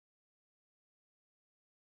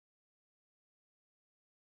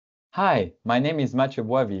Hi, my name is Mathieu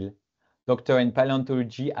Boisville, doctor in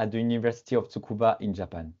paleontology at the University of Tsukuba in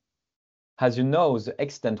Japan. As you know, the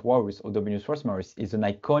extant walrus Odobenius rosmaris is an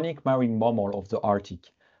iconic marine mammal of the Arctic,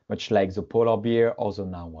 much like the polar bear or the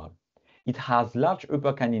narwhal. It has large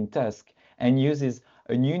upper canine tusks and uses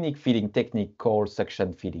a unique feeding technique called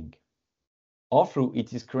suction feeding. Although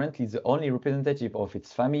it is currently the only representative of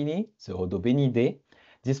its family, the Odobenidae,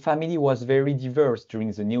 this family was very diverse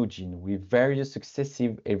during the Neogene with various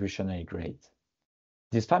successive evolutionary grades.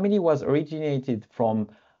 This family was originated from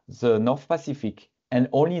the North Pacific, and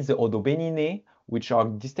only the Odobenidae, which are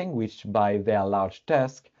distinguished by their large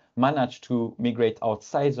tusk, managed to migrate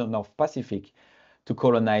outside the North Pacific to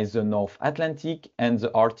colonize the North Atlantic and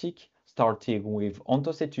the Arctic, starting with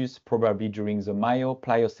Ontocetus probably during the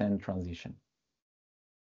Middle-Pliocene transition.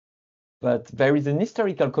 But there is an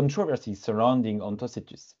historical controversy surrounding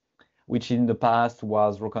Ontocetus, which in the past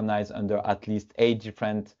was recognized under at least 8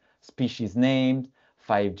 different species named,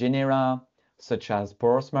 5 genera, such as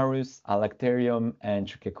Porosmarus, Alacterium, and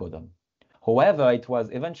Trichecodon. However, it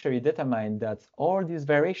was eventually determined that all these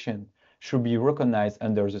variations should be recognized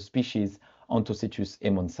under the species Ontocetus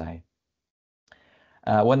emonsai.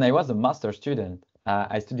 When I was a master student,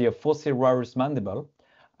 I studied a fossil walrus mandible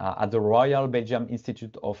at the Royal Belgium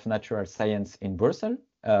Institute of Natural Science in Brussels,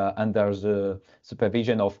 under the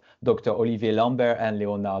supervision of Dr. Olivier Lambert and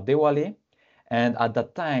Léonard Deswallet. And at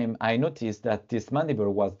that time, I noticed that this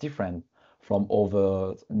mandible was different from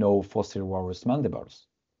other known fossil walrus mandibles.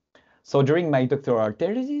 So during my doctoral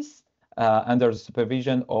thesis, under the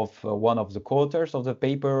supervision of one of the co-authors of the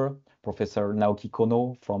paper, Professor Naoki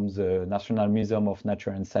Kono from the National Museum of Nature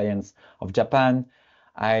and Science of Japan,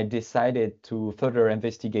 I decided to further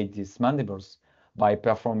investigate these mandibles by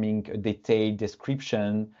performing a detailed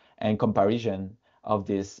description and comparison of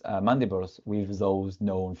these mandibles with those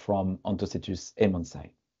known from Ontocetus emonsai.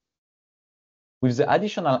 With the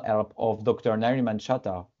additional help of Dr. Nariman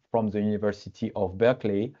Chatter from the University of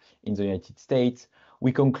Berkeley in the United States,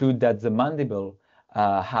 we conclude that the mandible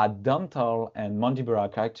had dental and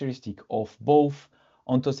mandibular characteristics of both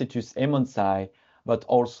Ontocetus emonsai, but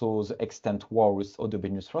also the extant walrus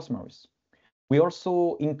Odobenius rosmaris. We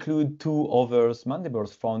also include 2 other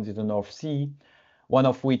mandibles found in the North Sea, one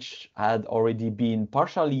of which had already been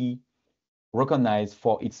partially recognized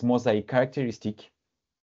for its mosaic characteristic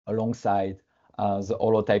alongside the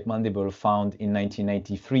holotype mandible found in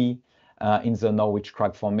 1993 in the Norwich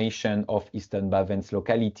Crag Formation of Eastern Bavens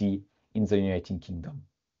locality in the United Kingdom.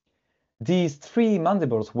 These 3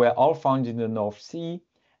 mandibles were all found in the North Sea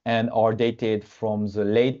and are dated from the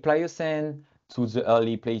late Pliocene to the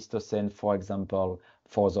early Pleistocene, for example,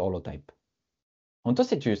 for the holotype.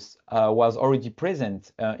 Ontocetus was already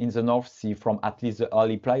present in the North Sea from at least the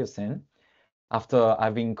early Pliocene, after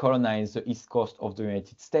having colonized the east coast of the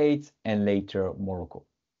United States and later Morocco.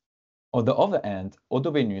 On the other hand,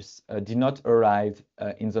 Odobenius did not arrive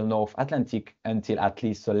in the North Atlantic until at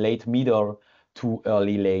least the late middle to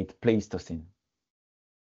early late Pleistocene.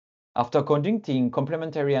 After conducting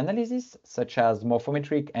complementary analysis, such as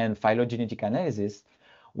morphometric and phylogenetic analysis,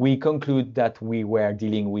 we conclude that we were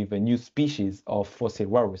dealing with a new species of fossil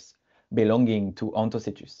walrus belonging to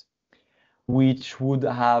Ontocetus, which would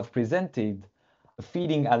have presented a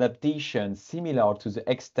feeding adaptation similar to the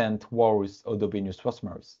extant walrus Odobenius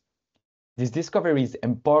rosmaris. This discovery is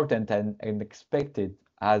important and unexpected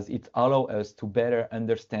as it allows us to better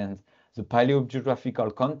understand the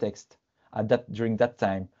paleogeographical context during that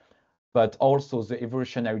time, but also the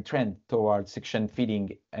evolutionary trend towards suction feeding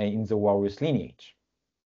in the walrus lineage.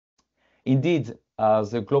 Indeed,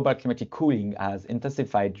 the global climatic cooling has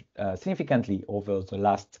intensified significantly over the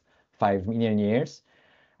last 5 million years,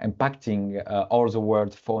 impacting all the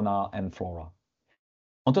world's fauna and flora.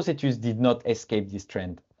 Ontocetus did not escape this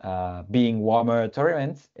trend. Being warmer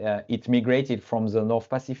tolerant, it migrated from the North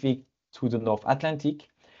Pacific to the North Atlantic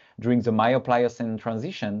during the Middle-Pliocene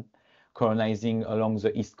transition, colonizing along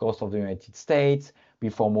the east coast of the United States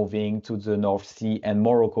before moving to the North Sea and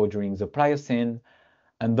Morocco during the Pliocene,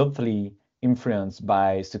 undoubtedly influenced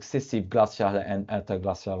by successive glacial and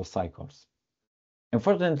interglacial cycles.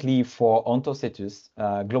 Unfortunately for Ontocetus,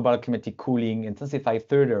 global climatic cooling intensified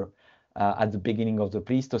further at the beginning of the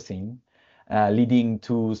Pleistocene, leading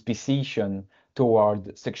to speciation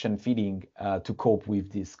toward suction feeding to cope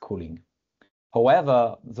with this cooling.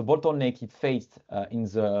 However, the bottleneck it faced in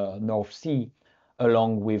the North Sea,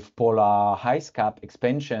 along with polar ice cap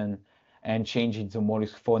expansion and change in the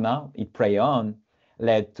mollusk fauna it prey on,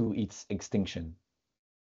 led to its extinction.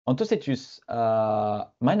 Ontocetus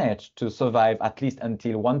managed to survive at least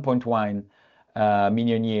until 1.1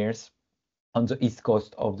 million years on the east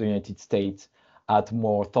coast of the United States at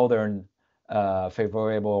more southern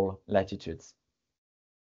favorable latitudes.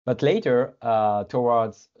 But later,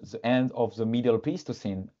 towards the end of the Middle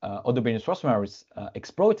Pleistocene, Odobenidae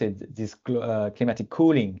exploited this climatic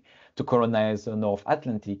cooling to colonize the North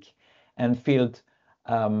Atlantic and filled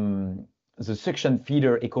the suction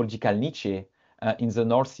feeder ecological niche in the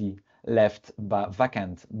North Sea left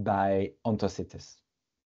vacant by Ontocetus.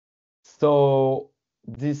 So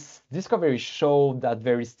this discovery showed that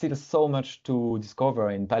there is still so much to discover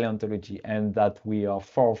in paleontology and that we are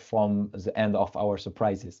far from the end of our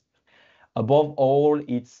surprises. Above all,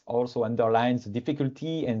 it also underlines the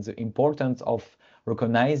difficulty and the importance of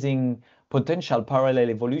recognizing potential parallel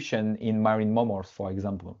evolution in marine mammals, for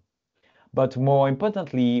example. But more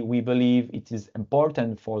importantly, we believe it is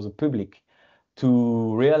important for the public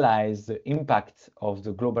to realize the impact of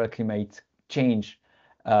the global climate change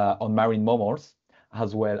on marine mammals,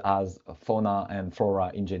 as well as fauna and flora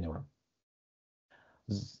in general.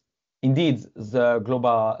 Indeed,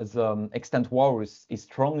 the extant walrus is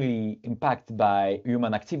strongly impacted by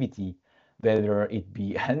human activity, whether it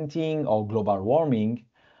be hunting or global warming,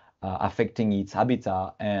 affecting its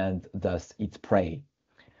habitat and thus its prey.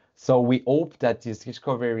 So we hope that this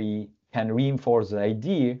discovery can reinforce the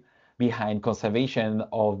idea behind conservation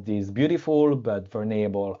of these beautiful but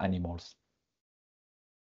vulnerable animals.